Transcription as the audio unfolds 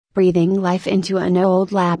breathing life into an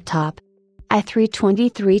old laptop.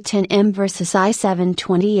 i3-2310M vs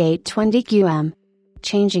i7-2820QM.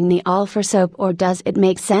 Changing the all for soap, or does it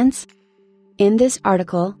make sense? In this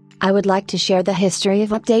article, I would like to share the history of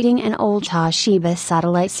updating an old Toshiba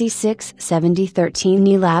Satellite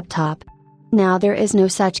C6-7013E laptop. Now there is no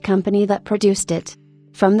such company that produced it.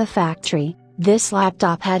 From the factory, this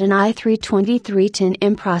laptop had an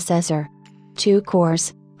i3-2310M processor. 2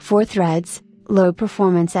 cores, 4 threads, low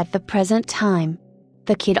performance at the present time.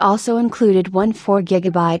 The kit also included one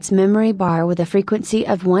 4GB memory bar with a frequency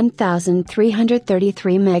of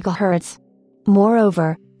 1333 MHz.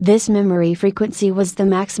 Moreover, this memory frequency was the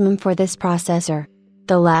maximum for this processor.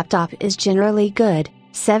 The laptop is generally good,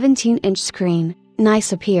 17-inch screen,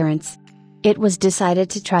 nice appearance. It was decided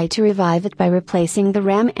to try to revive it by replacing the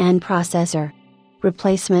RAM and processor.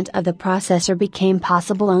 Replacement of the processor became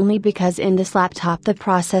possible only because in this laptop the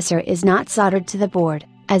processor is not soldered to the board,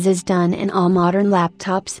 as is done in all modern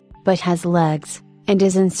laptops, but has legs, and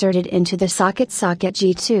is inserted into the socket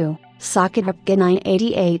G2, socket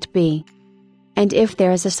RPGA988B. And if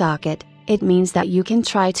there is a socket, it means that you can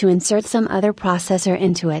try to insert some other processor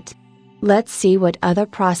into it. Let's see what other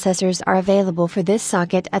processors are available for this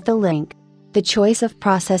socket at the link. The choice of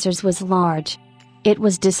processors was large. It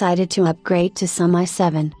was decided to upgrade to some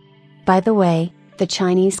i7. By the way, the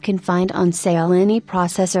Chinese can find on sale any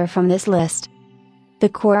processor from this list. The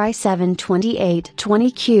Core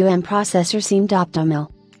i7-2820QM processor seemed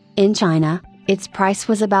optimal. In China, its price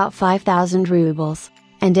was about 5,000 rubles,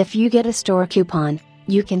 and if you get a store coupon,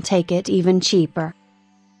 you can take it even cheaper.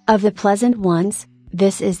 Of the pleasant ones,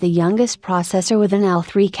 this is the youngest processor with an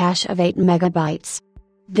L3 cache of 8 MB.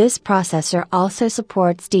 This processor also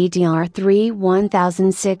supports DDR3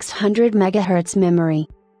 1600 MHz memory.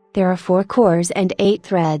 There are 4 cores and 8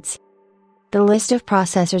 threads. The list of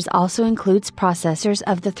processors also includes processors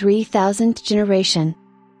of the 3000th generation.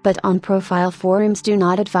 But on profile forums do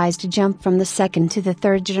not advise to jump from the 2nd to the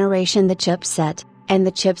 3rd generation. The chipset, and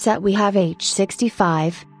the chipset we have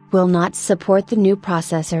H65, will not support the new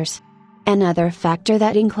processors. Another factor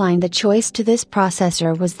that inclined the choice to this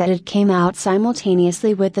processor was that it came out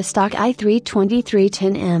simultaneously with the stock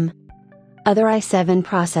i3-2310M. Other i7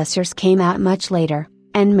 processors came out much later,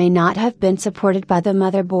 and may not have been supported by the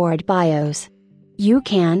motherboard BIOS. You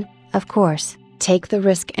can, of course, take the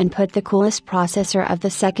risk and put the coolest processor of the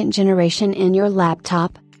 2nd generation in your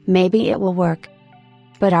laptop, maybe it will work.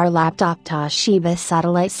 But our laptop Toshiba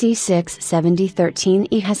Satellite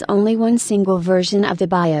C6-7013E has only one single version of the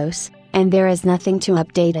BIOS, and there is nothing to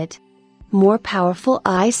update it. More powerful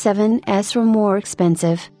i7s were more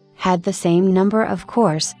expensive, had the same number of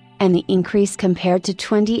cores, and the increase compared to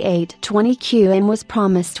 2820QM was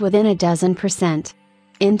promised within a dozen %.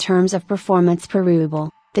 In terms of performance per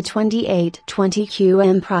ruble, the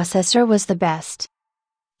 2820QM processor was the best.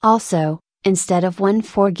 Also, instead of one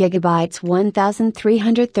 4GB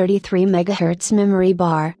 1333 MHz memory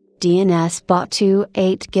bar, DNS bought 2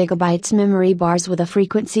 8GB memory bars with a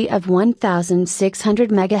frequency of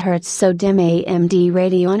 1600 MHz. So DIMM AMD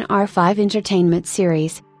Radeon R5 Entertainment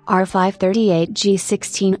Series,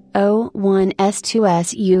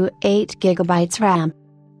 R538G1601S2SU 8GB RAM.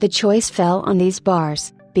 The choice fell on these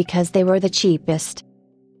bars, because they were the cheapest.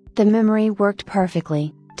 The memory worked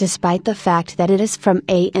perfectly, despite the fact that it is from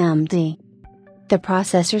AMD. The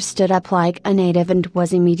processor stood up like a native and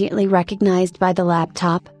was immediately recognized by the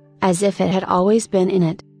laptop, as if it had always been in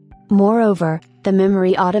it. Moreover, the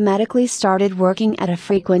memory automatically started working at a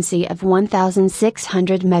frequency of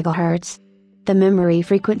 1600 MHz. The memory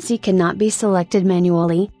frequency cannot be selected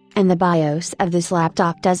manually, and the BIOS of this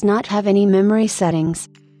laptop does not have any memory settings.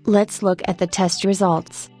 Let's look at the test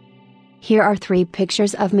results. Here are 3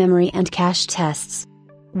 pictures of memory and cache tests.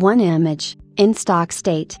 1 image, in stock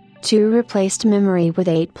state, 2 replaced memory with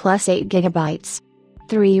 8 plus 8 GB.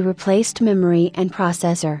 3 replaced memory and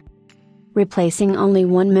processor. Replacing only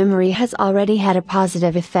one memory has already had a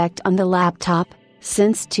positive effect on the laptop,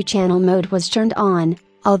 since 2-channel mode was turned on,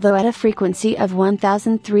 although at a frequency of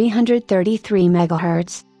 1333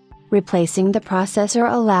 MHz. Replacing the processor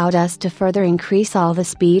allowed us to further increase all the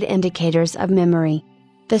speed indicators of memory.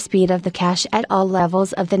 The speed of the cache at all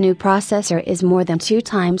levels of the new processor is more than 2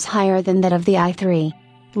 times higher than that of the i3.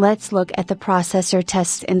 Let's look at the processor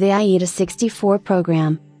tests in the i3-64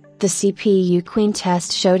 program. The CPU Queen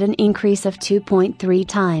test showed an increase of 2.3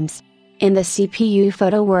 times. In the CPU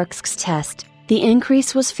PhotoWorks test, the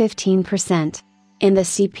increase was 15%. In the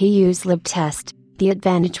CPU's lib test, the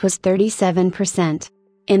advantage was 37%.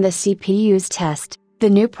 In the CPU's test,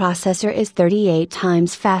 the new processor is 38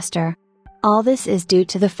 times faster. All this is due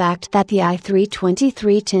to the fact that the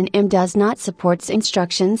i3-2310M does not support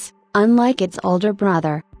instructions, unlike its older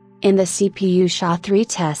brother. In the CPU SHA-3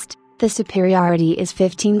 test, the superiority is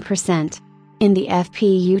 15%. In the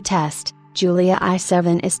FPU test, Julia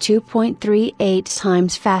i7 is 2.38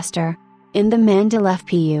 times faster. In the Mandel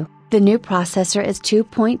FPU, the new processor is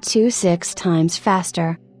 2.26 times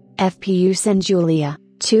faster. FPU Sen Julia,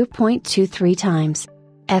 2.23 times.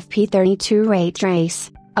 FP32 ray trace,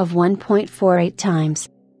 of 1.48 times.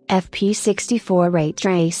 FP64 ray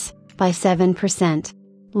trace, by 7%.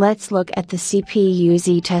 Let's look at the CPU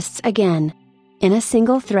Z tests again. In a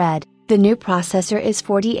single thread, the new processor is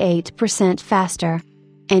 48% faster.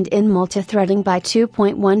 And in multithreading by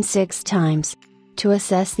 2.16 times. To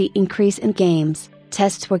assess the increase in games,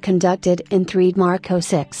 tests were conducted in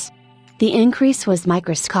 3D-Mark06. The increase was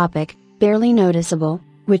microscopic, barely noticeable,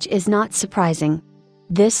 which is not surprising.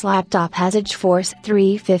 This laptop has a GeForce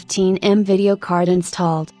 315M video card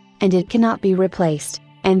installed, and it cannot be replaced,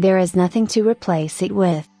 and there is nothing to replace it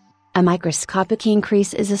with. A microscopic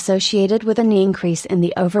increase is associated with an increase in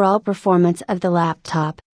the overall performance of the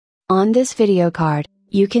laptop. On this video card,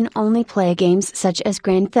 you can only play games such as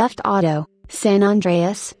Grand Theft Auto, San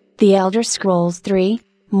Andreas, The Elder Scrolls 3,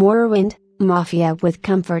 Morrowind, Mafia with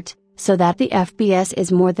comfort, so that the FPS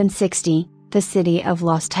is more than 60, The City of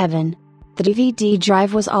Lost Heaven. The DVD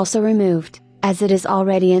drive was also removed, as it is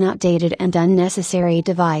already an outdated and unnecessary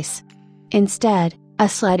device. Instead, a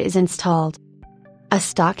sled is installed. A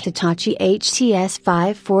stock Hitachi HTS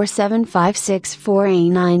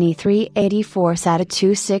 54756489384 SATA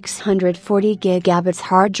 2640 GB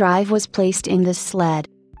hard drive was placed in this sled.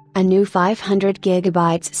 A new 500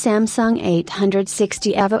 GB Samsung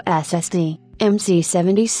 860 EVO SSD,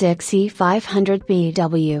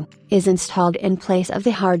 MC76E500BW, is installed in place of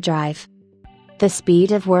the hard drive. The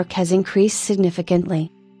speed of work has increased significantly.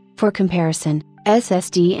 For comparison,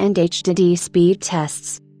 SSD and HDD speed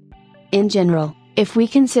tests. In general, if we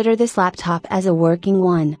consider this laptop as a working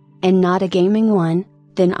one, and not a gaming one,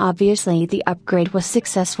 then obviously the upgrade was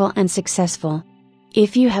successful and successful.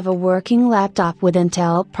 If you have a working laptop with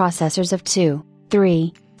Intel processors of 2,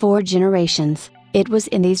 3, 4 generations, it was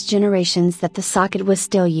in these generations that the socket was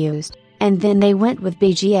still used, and then they went with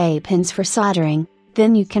BGA pins for soldering,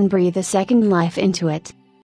 then you can breathe a second life into it.